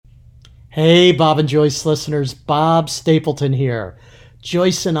Hey, Bob and Joyce listeners, Bob Stapleton here.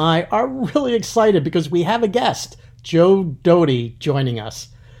 Joyce and I are really excited because we have a guest, Joe Doty, joining us.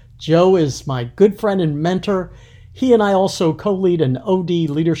 Joe is my good friend and mentor. He and I also co-lead an OD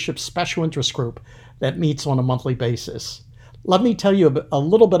leadership special interest group that meets on a monthly basis. Let me tell you a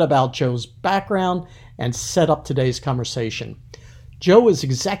little bit about Joe's background and set up today's conversation. Joe is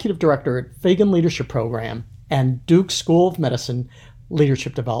Executive Director at Fagan Leadership Program and Duke School of Medicine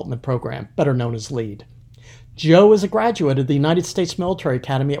Leadership Development Program, better known as LEAD. Joe is a graduate of the United States Military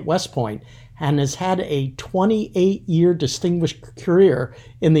Academy at West Point and has had a 28-year distinguished career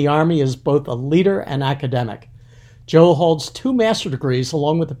in the Army as both a leader and academic. Joe holds 2 master's degrees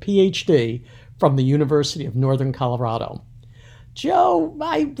along with a PhD from the University of Northern Colorado. Joe,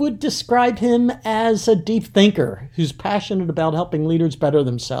 I would describe him as a deep thinker who's passionate about helping leaders better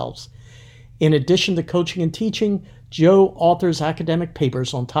themselves. In addition to coaching and teaching, Joe authors academic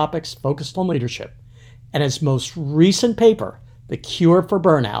papers on topics focused on leadership, and his most recent paper, The Cure for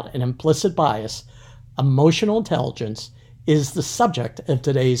Burnout and Implicit Bias, Emotional Intelligence, is the subject of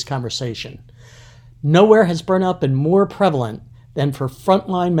today's conversation. Nowhere has burnout been more prevalent than for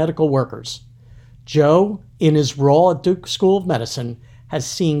frontline medical workers. Joe, in his role at Duke School of Medicine, has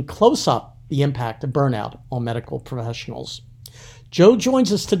seen close up the impact of burnout on medical professionals. Joe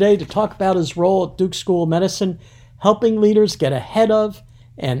joins us today to talk about his role at Duke School of Medicine, helping leaders get ahead of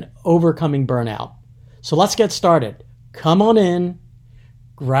and overcoming burnout. So let's get started. Come on in,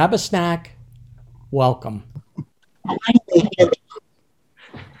 grab a snack. Welcome. Hi,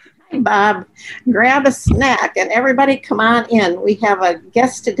 Bob. Grab a snack and everybody come on in. We have a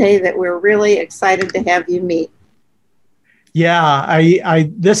guest today that we're really excited to have you meet. Yeah,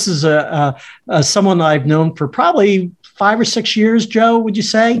 this is someone I've known for probably 5 or 6 years, Joe, would you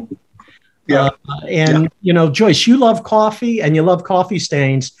say? Yeah. You know, Joyce, you love coffee and you love coffee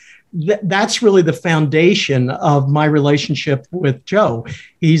stains. That's really the foundation of my relationship with Joe.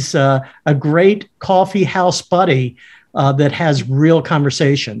 He's a great coffee house buddy that has real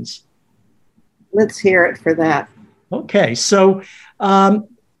conversations. Let's hear it for that. Okay. So,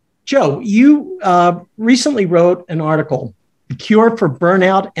 Joe, you recently wrote an article, The Cure for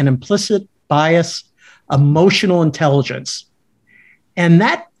Burnout and Implicit Bias, Emotional Intelligence. And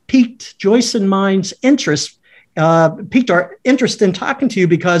that piqued Joyce and mine's interest, piqued our interest in talking to you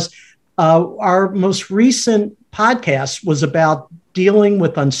because our most recent podcast was about dealing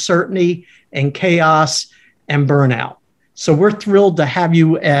with uncertainty and chaos and burnout. So we're thrilled to have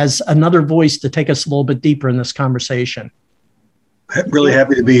you as another voice to take us a little bit deeper in this conversation. Really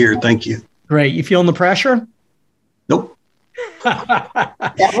happy to be here. Thank you. Great. You feeling the pressure? Nope.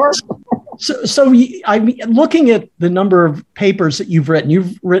 That works. So I'm looking at the number of papers that you've written.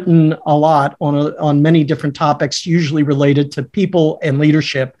 You've written a lot on many different topics, usually related to people and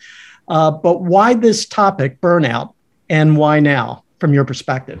leadership. But why this topic, burnout, and why now, from your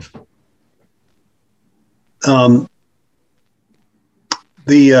perspective? Couple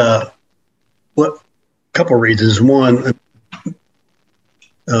of reasons. One,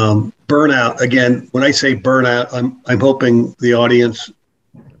 burnout. Again, when I say burnout, I'm hoping the audience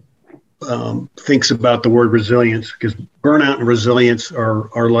thinks about the word resilience, because burnout and resilience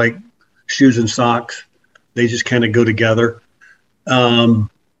are like shoes and socks. They just kind of go together. And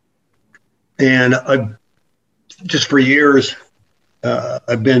I've just for years,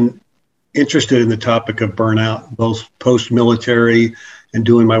 I've been interested in the topic of burnout, both post-military and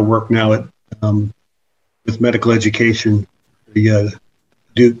doing my work now at with medical education, the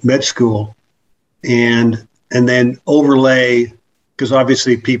Duke Med School, and then overlay, because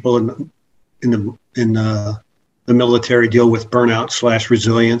obviously people in the military deal with burnout /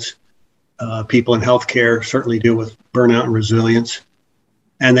 resilience. People in healthcare certainly deal with burnout and resilience.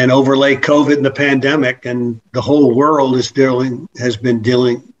 And then overlay COVID and the pandemic, and the whole world is dealing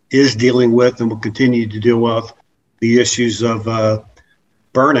with and will continue to deal with the issues of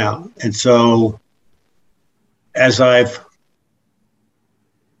burnout. And so as I've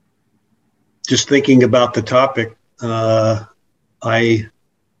just thinking about the topic, I'm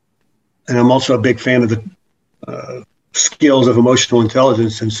also a big fan of the skills of emotional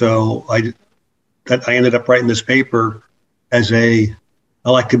intelligence. And so I ended up writing this paper as I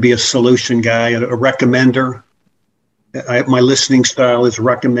like to be a solution guy, a recommender. My listening style is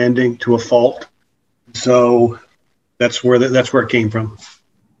recommending to a fault. So that's where it came from.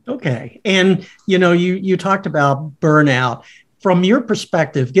 Okay. And, you talked about burnout. From your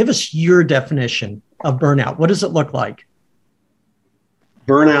perspective, give us your definition of burnout. What does it look like?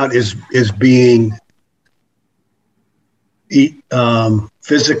 Burnout is being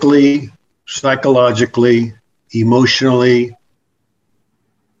physically, psychologically, emotionally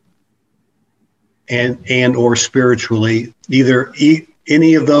and or spiritually, either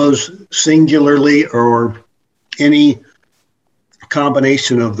any of those singularly or any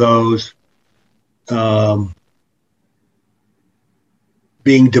combination of those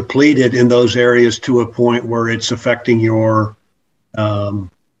being depleted in those areas to a point where it's affecting your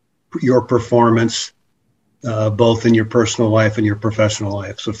performance, both in your personal life and your professional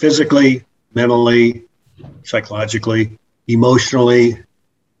life. So physically, mentally, psychologically, emotionally,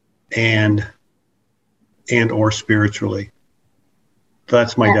 and or spiritually. So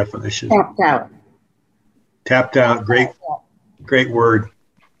that's my definition. Tapped out. Tapped out. Great word.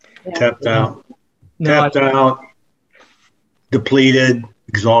 Yeah. Tapped out. No, Tapped out. Depleted.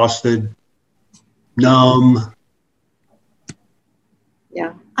 Exhausted. Numb.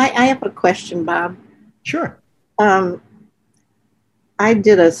 Yeah. I have a question, Bob. Sure. I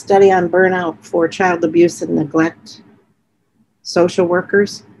did a study on burnout for child abuse and neglect social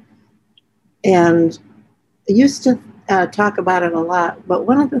workers, and I used to talk about it a lot. But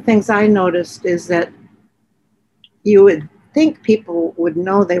one of the things I noticed is that you would think people would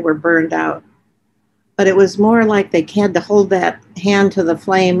know they were burned out, but it was more like they had to hold that hand to the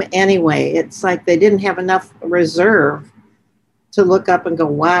flame anyway. It's like they didn't have enough reserve to look up and go,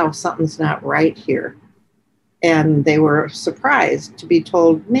 wow, something's not right here. And they were surprised to be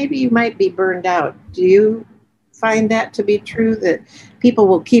told, maybe you might be burned out. Do you find that to be true, that people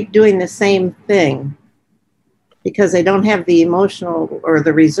will keep doing the same thing because they don't have the emotional or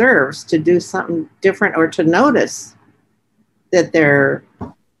the reserves to do something different or to notice that they're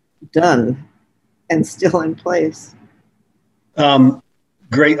done and still in place?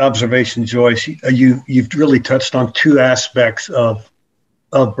 Great observation, Joyce. You've really touched on two aspects of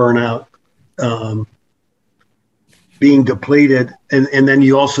burnout. Being depleted, and then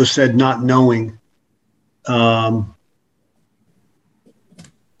you also said not knowing. In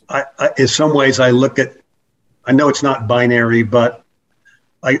some ways, I know it's not binary, but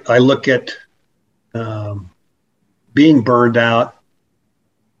I look at being burned out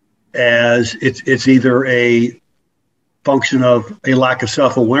as it's either a function of a lack of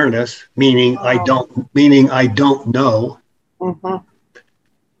self-awareness, meaning I don't know,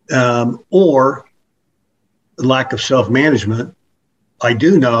 or lack of self-management. I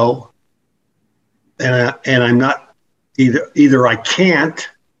do know, and I'm not either I can't,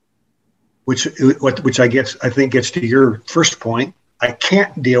 which I think gets to your first point. I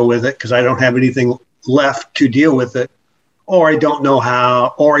can't deal with it because I don't have anything left to deal with it, or I don't know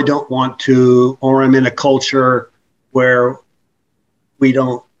how, or I don't want to, or I'm in a culture where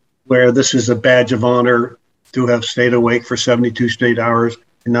this is a badge of honor to have stayed awake for 72 straight hours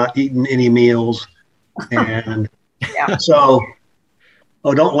and not eaten any meals. And so,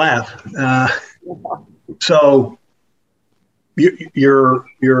 don't laugh. So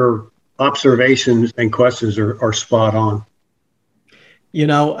your observations and questions are spot on.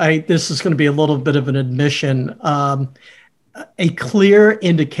 This is going to be a little bit of an admission. A clear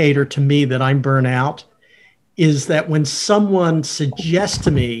indicator to me that I'm burnt out is that when someone suggests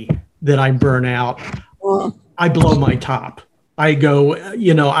to me that I'm burnt out, I blow my top. I go,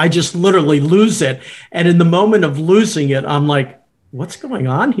 I just literally lose it. And in the moment of losing it, I'm like, what's going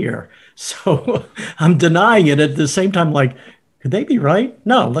on here? So I'm denying it at the same time, like, could they be right?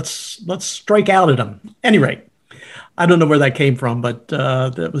 No, let's strike out at them. Any rate, I don't know where that came from, but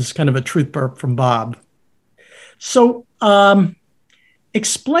that was kind of a truth burp from Bob. So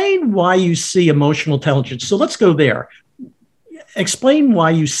explain why you see emotional intelligence. So let's go there. Explain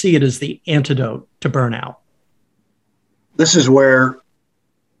why you see it as the antidote to burnout. This is where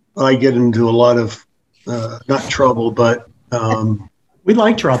I get into a lot of, not trouble, but... we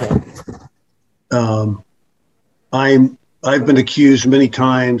like trouble. I've been accused many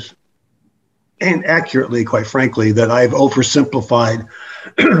times, and accurately, quite frankly, that I've oversimplified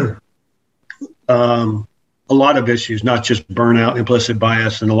a lot of issues, not just burnout, implicit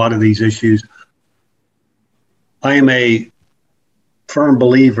bias, and a lot of these issues. I am a firm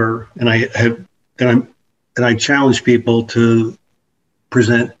believer, and I challenge people to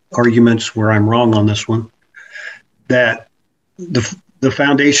present arguments where I'm wrong on this one, that the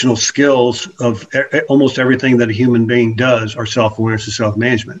foundational skills of almost everything that a human being does are self-awareness and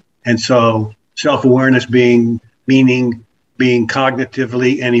self-management. And so self-awareness meaning being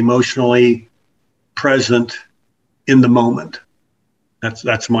cognitively and emotionally present in the moment.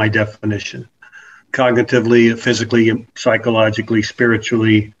 That's my definition. Cognitively, physically, psychologically,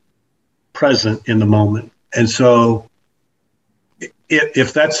 spiritually present in the moment. And so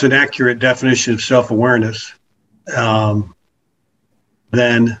if that's an accurate definition of self-awareness,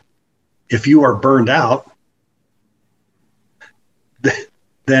 then if you are burned out,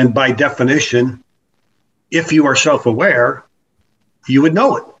 then by definition, if you are self-aware, you would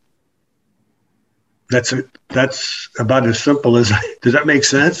know it. That's about as simple as. Does that make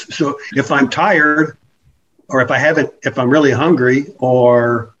sense? So if I'm tired, or if I'm really hungry,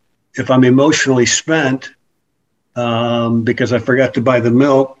 or if I'm emotionally spent because I forgot to buy the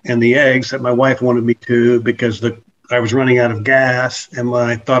milk and the eggs that my wife wanted me to, because I was running out of gas, and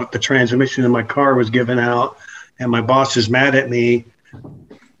I thought the transmission in my car was giving out, and my boss is mad at me,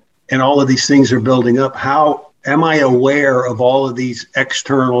 and all of these things are building up. How am I aware of all of these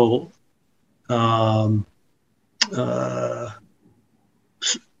external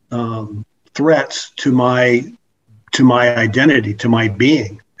threats to my identity, to my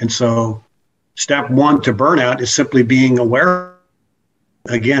being? And so step one to burnout is simply being aware.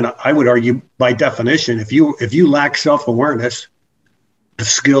 Again, I would argue by definition, if you lack self-awareness, the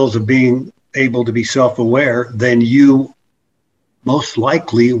skills of being able to be self-aware, then you most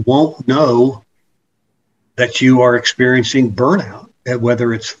likely won't know that you are experiencing burnout,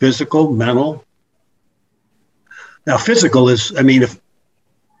 whether it's physical, mental. Now, physical is, I mean,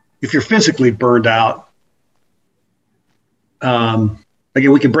 if you're physically burned out, again,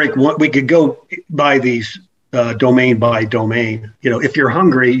 we could go by these domain by domain. If you're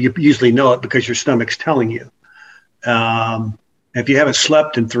hungry, you usually know it because your stomach's telling you. If you haven't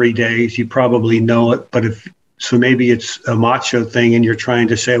slept in 3 days, you probably know it. But so maybe it's a macho thing, and you're trying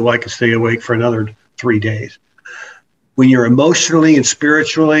to say, well, I can stay awake for another 3 days. When you're emotionally and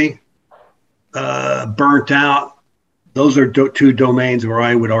spiritually burnt out, those are two domains where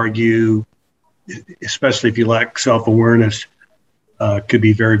I would argue, especially if you lack self-awareness, could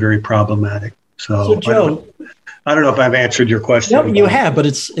be very, very problematic. So Joe, I don't know if I've answered your question. No, you have, but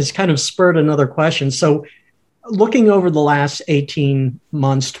it's kind of spurred another question. So looking over the last 18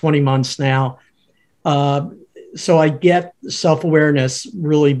 months, 20 months now, so I get self-awareness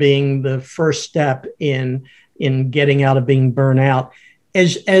really being the first step in getting out of being burnt out.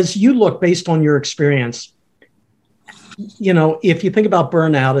 As you look, based on your experience, if you think about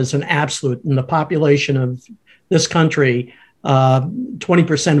burnout as an absolute in the population of this country,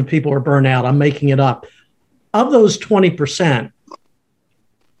 20% of people are burnt out. I'm making it up. Of those 20%,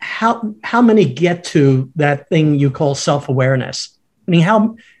 how many get to that thing you call self-awareness? I mean,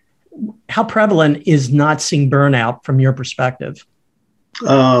 how prevalent is not seeing burnout from your perspective?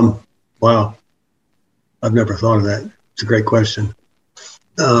 Wow. I've never thought of that. It's a great question.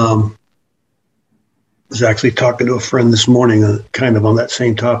 I was actually talking to a friend this morning kind of on that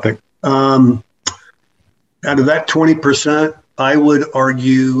same topic. Out of that 20%, I would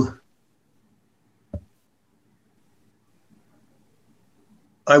argue,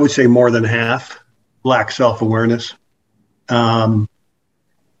 I would say more than half lack self-awareness. And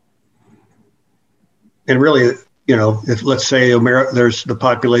really, if let's say there's the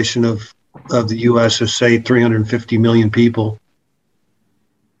population of the U.S. is say 350 million people.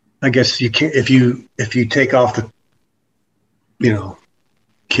 I guess you can't, if you take off the,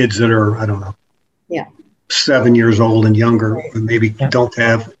 kids that are, I don't know, 7 years old and younger, right, and maybe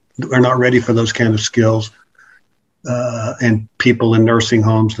are not ready for those kind of skills, and people in nursing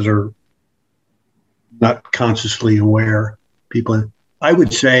homes that are not consciously aware. I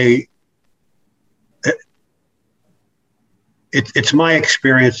would say it's my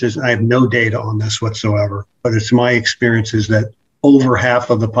experiences. I have no data on this whatsoever, but it's my experiences that over half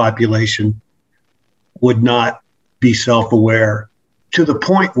of the population would not be self-aware, to the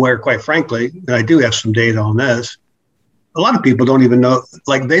point where, quite frankly, and I do have some data on this, a lot of people don't even know,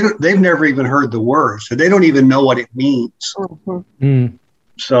 like they've never even heard the word, so they don't even know what it means. Mm-hmm. Mm.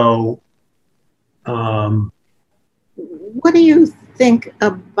 So, what do you think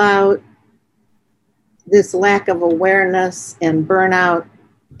about this lack of awareness and burnout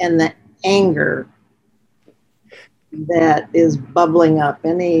and the anger that is bubbling up?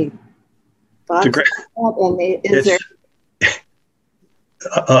 Any thoughts about that?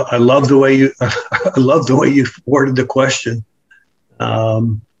 I love the way you worded the question.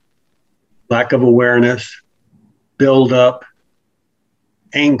 Lack of awareness, build up,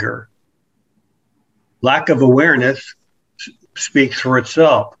 anger. Lack of awareness speaks for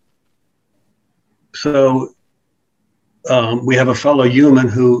itself. So we have a fellow human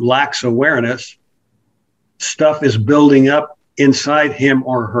who lacks awareness. Stuff is building up inside him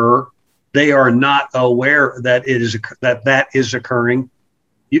or her. They are not aware that that is occurring,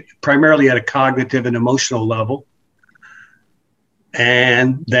 primarily at a cognitive and emotional level.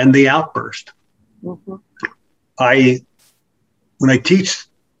 And then the outburst. Mm-hmm. When I teach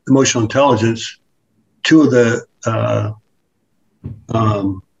emotional intelligence, two of the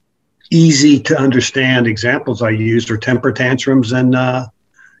easy to understand examples I used are temper tantrums and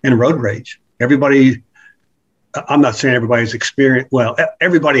road rage. Everybody I'm not saying everybody's experienced, well,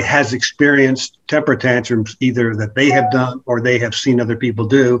 everybody has experienced temper tantrums either that they have done or they have seen other people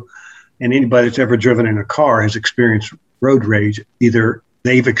do. And anybody that's ever driven in a car has experienced road rage. Either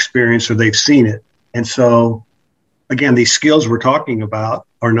they've experienced or they've seen it. And so, again, these skills we're talking about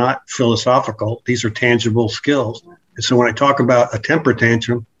are not philosophical. These are tangible skills. And so when I talk about a temper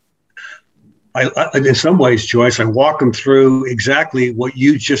tantrum, I in some ways, Joyce, I walk them through exactly what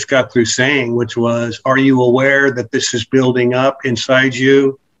you just got through saying, which was, are you aware that this is building up inside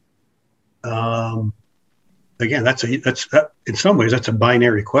you? Again, that's in some ways, that's a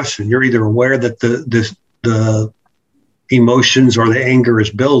binary question. You're either aware that the emotions or the anger is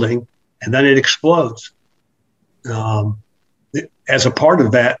building, and then it explodes. As a part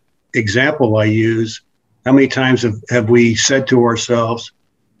of that example I use, how many times have we said to ourselves,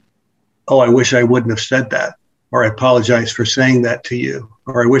 oh, I wish I wouldn't have said that, or I apologize for saying that to you,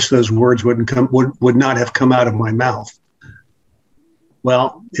 or I wish those words would not have come out of my mouth.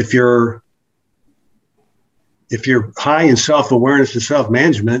 Well, if you're high in self-awareness and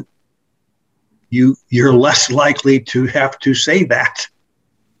self-management, you're less likely to have to say that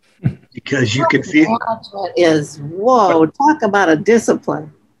because you can feel. Management is, whoa, talk about a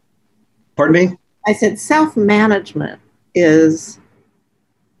discipline. Pardon me? I said self-management is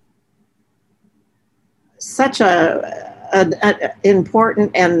such a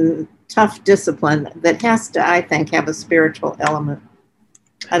important and tough discipline that has to, I think, have a spiritual element.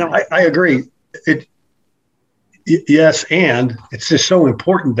 I agree. Yes, and it's just so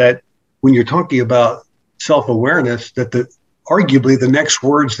important that when you're talking about self-awareness, that arguably the next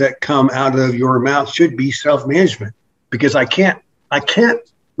words that come out of your mouth should be self-management, because I can't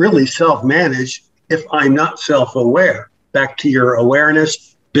really self-manage if I'm not self-aware. Back to your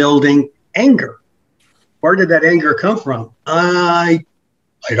awareness, building anger. Where did that anger come from? I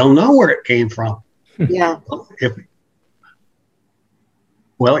don't know where it came from. Yeah.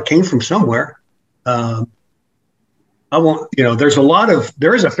 Well, it came from somewhere. There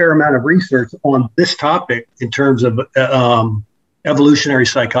is a fair amount of research on this topic in terms of evolutionary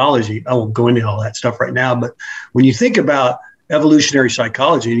psychology. I won't go into all that stuff right now, but when you think about evolutionary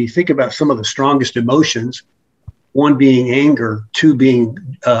psychology and you think about some of the strongest emotions, one being anger, two being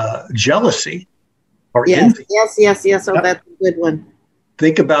jealousy or envy. Yes. Oh, that's a good one.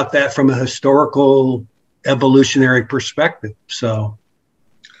 Think about that from a historical evolutionary perspective. So.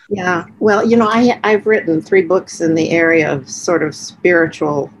 Yeah, well, I've written 3 books in the area of sort of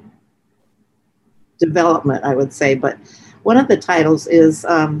spiritual development, I would say, but one of the titles is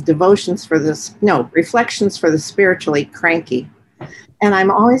Reflections for the Spiritually Cranky. And I'm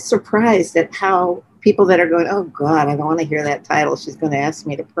always surprised at how people that are going, oh God, I don't want to hear that title. She's going to ask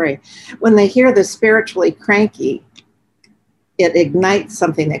me to pray. When they hear the spiritually cranky, it ignites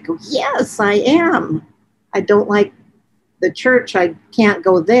something that goes, yes, I am. I don't like the church. I can't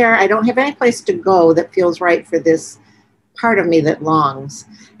go there. I don't have any place to go that feels right for this part of me that longs.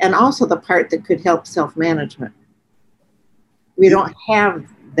 And also the part that could help self-management. We don't have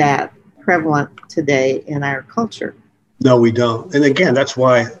that prevalent today in our culture. No, we don't. And again, that's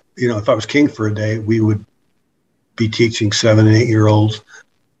why, if I was king for a day, we would be teaching 7 and 8-year-olds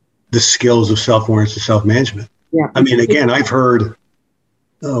the skills of self-awareness and self-management. Yeah. I mean, again, I've heard,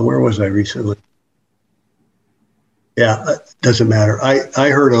 where was I recently? Yeah, it doesn't matter. I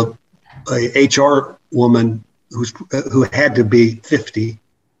heard a HR woman who had to be 50,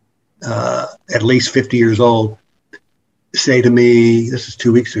 at least 50 years old, say to me, this is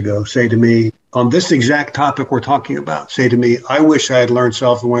 2 weeks ago, say to me, on this exact topic we're talking about, say to me, I wish I had learned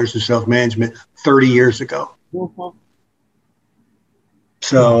self-awareness and self-management 30 years ago. Mm-hmm.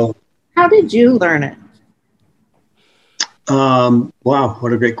 So. How did you learn it? Wow,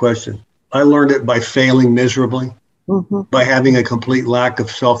 what a great question. I learned it by failing miserably, by having a complete lack of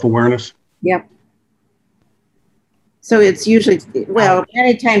self-awareness. Yep. So it's usually,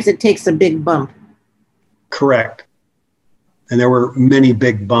 many times it takes a big bump. Correct. And there were many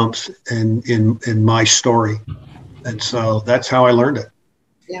big bumps in my story. And so that's how I learned it.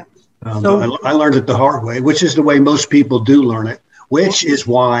 Yeah. I learned it the hard way, which is the way most people do learn it, which is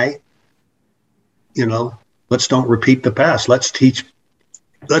why, let's don't repeat the past. Let's teach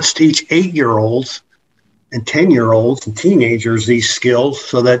 8-year-olds and 10-year-olds and teenagers these skills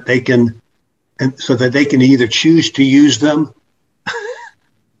so that they can either choose to use them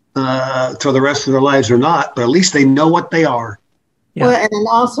for the rest of their lives or not, but at least they know what they are. Yeah. Well, and then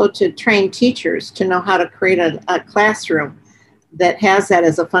also to train teachers to know how to create a classroom that has that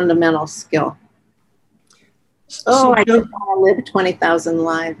as a fundamental skill. I just want to live 20,000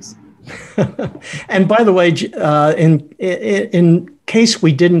 lives. And by the way, in case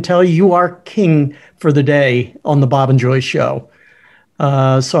we didn't tell you, you are king for the day on the Bob and Joyce Show.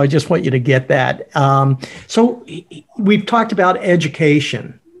 So I just want you to get that. So we've talked about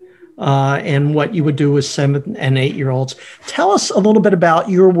education and what you would do with 7 and 8 year olds. Tell us a little bit about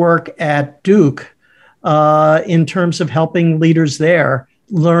your work at Duke in terms of helping leaders there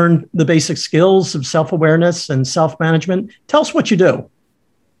learn the basic skills of self-awareness and self-management. Tell us what you do.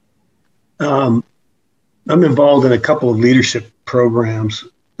 I'm involved in a couple of leadership programs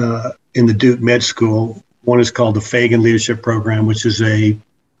in the Duke Med School. One is called the Fagan Leadership Program, which is a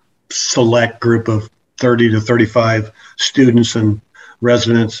select group of 30 to 35 students and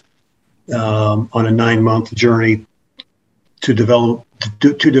residents on a 9-month journey to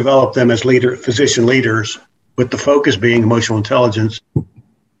develop them as physician leaders, with the focus being emotional intelligence.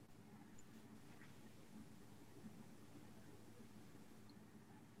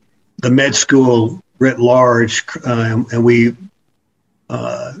 The med school writ large, and we,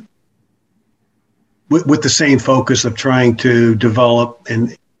 with the same focus of trying to develop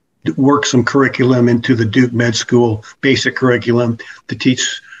and work some curriculum into the Duke Med School basic curriculum to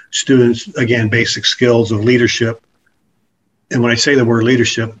teach students, again, basic skills of leadership. And when I say the word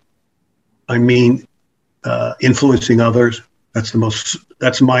leadership, I mean influencing others.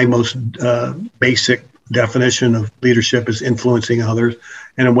 That's my most basic definition of leadership, is influencing others.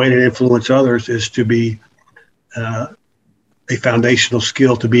 And a way to influence others is to be a foundational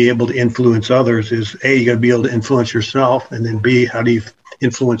skill to be able to influence others is A, you got to be able to influence yourself, and then B, how do you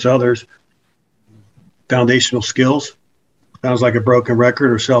influence others? Foundational skills, sounds like a broken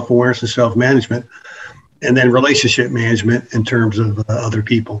record, or self-awareness and self-management, and then relationship management in terms of other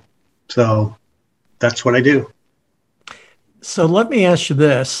people. So that's what I do. So let me ask you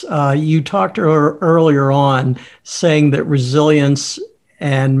this. You talked earlier on saying that resilience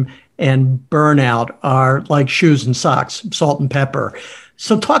and burnout are like shoes and socks, salt and pepper.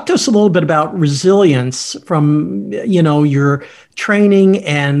 So talk to us a little bit about resilience from, your training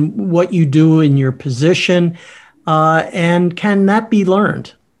and what you do in your position. And can that be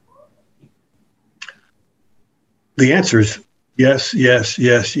learned? The answer is yes, yes,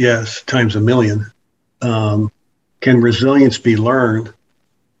 yes, yes, times a million. Can resilience be learned?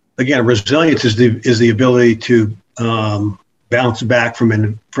 Again, resilience is the ability to bounce back from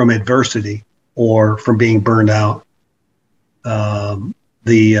adversity or from being burned out. I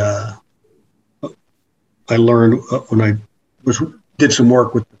learned when I did some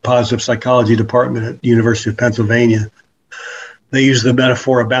work with the positive psychology department at the University of Pennsylvania. They use the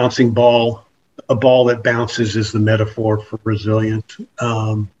metaphor of bouncing ball. A ball that bounces is the metaphor for resilience.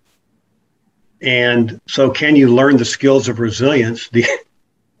 And so can you learn the skills of resilience?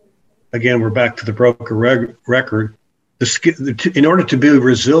 Again, we're back to the broken record. In order to be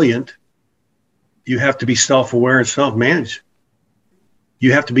resilient, you have to be self-aware and self-managed.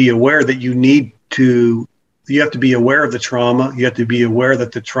 You have to be aware that you have to be aware of the trauma. You have to be aware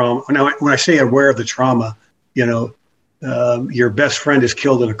that the trauma, now when I say aware of the trauma, your best friend is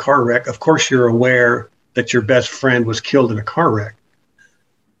killed in a car wreck. Of course, you're aware that your best friend was killed in a car wreck.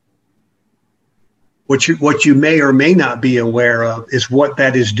 What you may or may not be aware of is what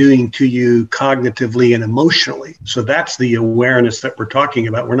that is doing to you cognitively and emotionally. So that's the awareness that we're talking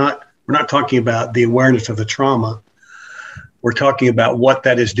about. We're not talking about the awareness of the trauma. We're talking about what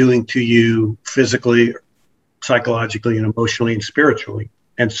that is doing to you physically, psychologically, and emotionally and spiritually.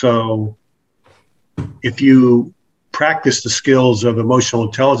 And so if you practice the skills of emotional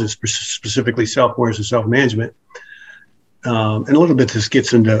intelligence, specifically self-awareness and self-management, and a little bit this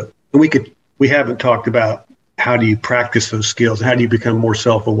gets into, we haven't talked about how do you practice those skills, how do you become more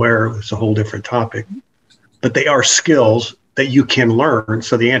self-aware. It's a whole different topic, but they are skills that you can learn.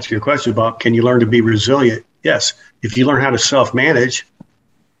 So the answer to your question, Bob, can you learn to be resilient? Yes. If you learn how to self-manage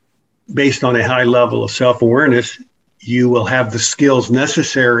based on a high level of self-awareness, you will have the skills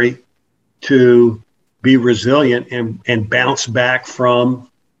necessary to be resilient and bounce back from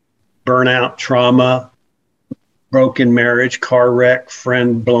burnout, trauma, broken marriage, car wreck,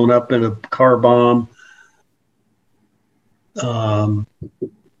 friend blown up in a car bomb. The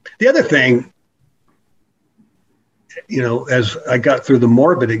other thing, as I got through the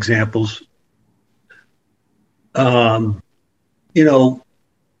morbid examples, and we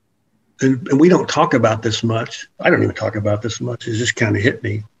don't talk about this much. I don't even talk about this much. It just kind of hit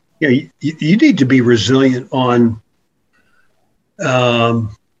me. You need to be resilient on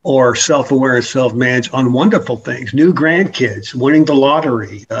or self-aware and self-manage on wonderful things, new grandkids, winning the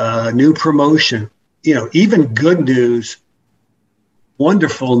lottery, new promotion, even good news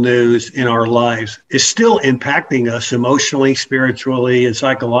wonderful news in our lives is still impacting us emotionally, spiritually, and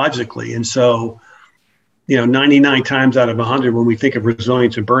psychologically. And so, 99 times out of 100, when we think of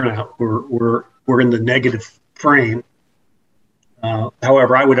resilience and burnout, we're in the negative frame.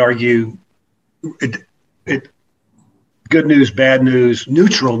 However, I would argue it good news, bad news,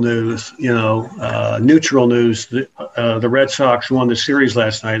 neutral news. Neutral news. The Red Sox won the series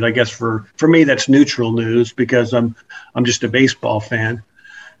last night. I guess for me, that's neutral news because I'm just a baseball fan.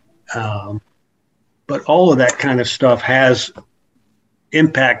 But all of that kind of stuff has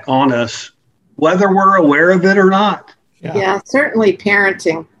impact on us, whether we're aware of it or not. Yeah, certainly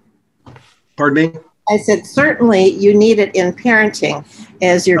parenting. Pardon me? I said, certainly you need it in parenting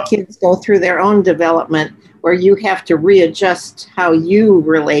as your kids go through their own development, where you have to readjust how you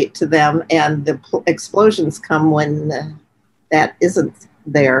relate to them, and the explosions come when that isn't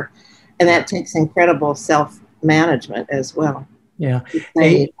there. And that takes incredible self-management as well. Yeah.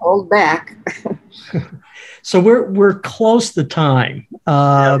 Hey, hold back. So we're close to time.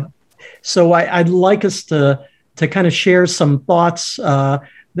 So I'd like us to kind of share some thoughts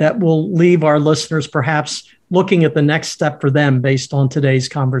that will leave our listeners perhaps looking at the next step for them based on today's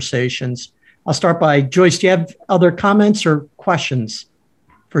conversations. I'll start by Joyce. Do you have other comments or questions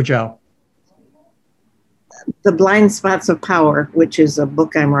for Joe? The Blind Spots of Power, which is a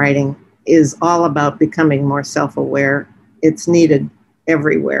book I'm writing, is all about becoming more self-aware. It's needed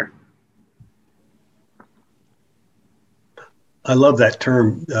everywhere. I love that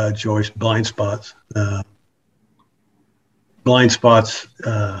term, Joyce, blind spots. Blind spots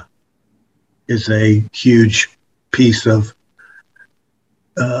is a huge piece of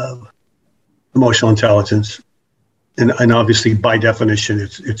emotional intelligence. And obviously, by definition,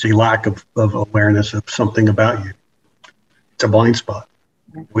 it's a lack of awareness of something about you. It's a blind spot.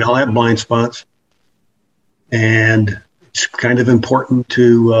 We all have blind spots. And it's kind of important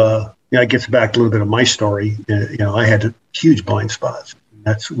to, it gets back to a little bit of my story. I had huge blind spots.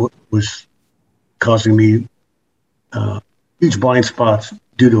 That's what was causing me huge blind spots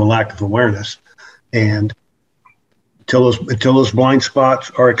due to a lack of awareness. And until those blind spots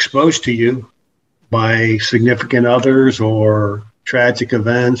are exposed to you by significant others or tragic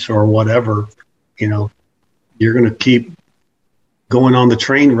events or whatever, you're going to keep going on the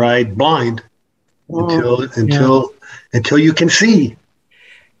train ride blind until you can see.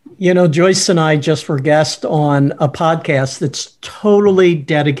 Joyce and I just were guests on a podcast that's totally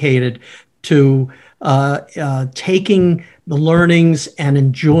dedicated to taking the learnings and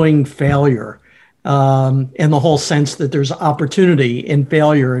enjoying failure, in the whole sense that there's opportunity in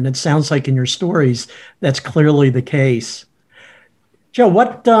failure. And it sounds like in your stories, that's clearly the case. Joe,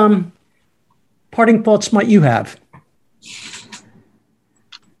 what parting thoughts might you have?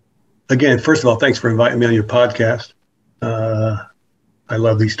 Again, first of all, thanks for inviting me on your podcast. I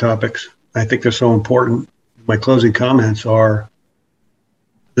love these topics. I think they're so important. My closing comments are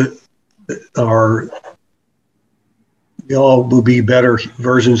we all will be better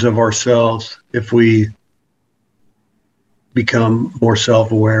versions of ourselves if we become more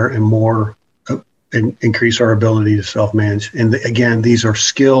self-aware and more and increase our ability to self-manage. And again, these are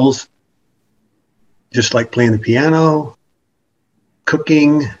skills, just like playing the piano,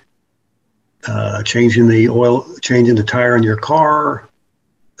 cooking, changing the oil, changing the tire on your car,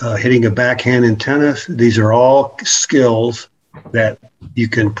 hitting a backhand in tennis. These are all skills that you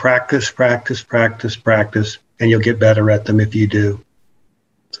can practice, and you'll get better at them if you do.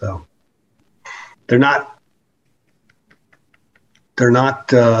 So they're not,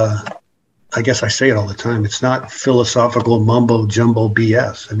 I guess I say it all the time, it's not philosophical mumbo jumbo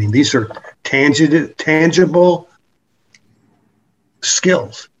BS. I mean, these are tangible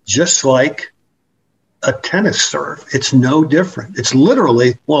skills, just like a tennis serve. It's no different. It's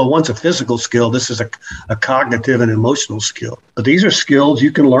literally, one's a physical skill. This is a cognitive and emotional skill. But these are skills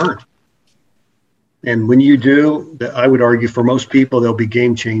you can learn. And when you do, I would argue for most people, they'll be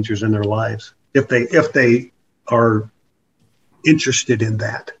game changers in their lives if they are interested in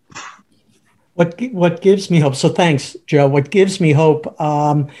that. What gives me hope? So thanks, Joe. What gives me hope?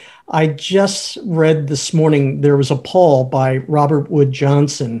 I just read this morning, there was a poll by Robert Wood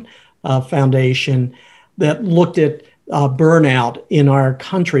Johnson Foundation that looked at burnout in our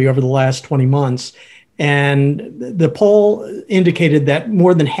country over the last 20 months. And the poll indicated that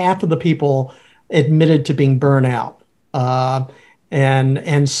more than half of the people admitted to being burnout.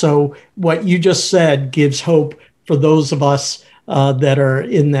 And so what you just said gives hope for those of us that are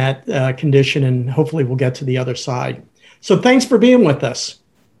in that condition, and hopefully we'll get to the other side. So thanks for being with us.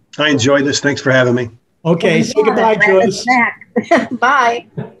 I enjoyed this. Thanks for having me. Okay, say goodbye, Joyce. Bye.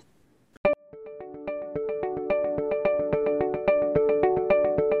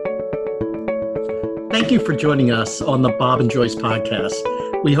 thank you for joining us on the Bob and Joyce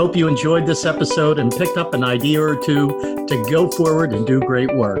podcast. We hope you enjoyed this episode and picked up an idea or two to go forward and do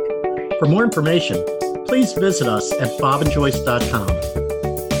great work. For more information, please visit us at bobandjoyce.com.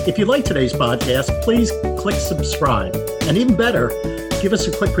 If you like today's podcast, please click subscribe. And even better, give us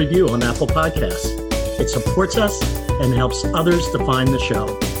a quick review on Apple Podcasts. It supports us and helps others to find the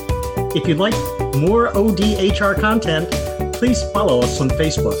show. If you'd like more ODHR content, please follow us on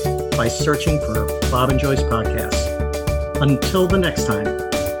Facebook by searching for Bob and Joyce Podcast. Until the next time,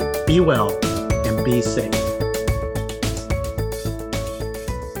 be well and be safe.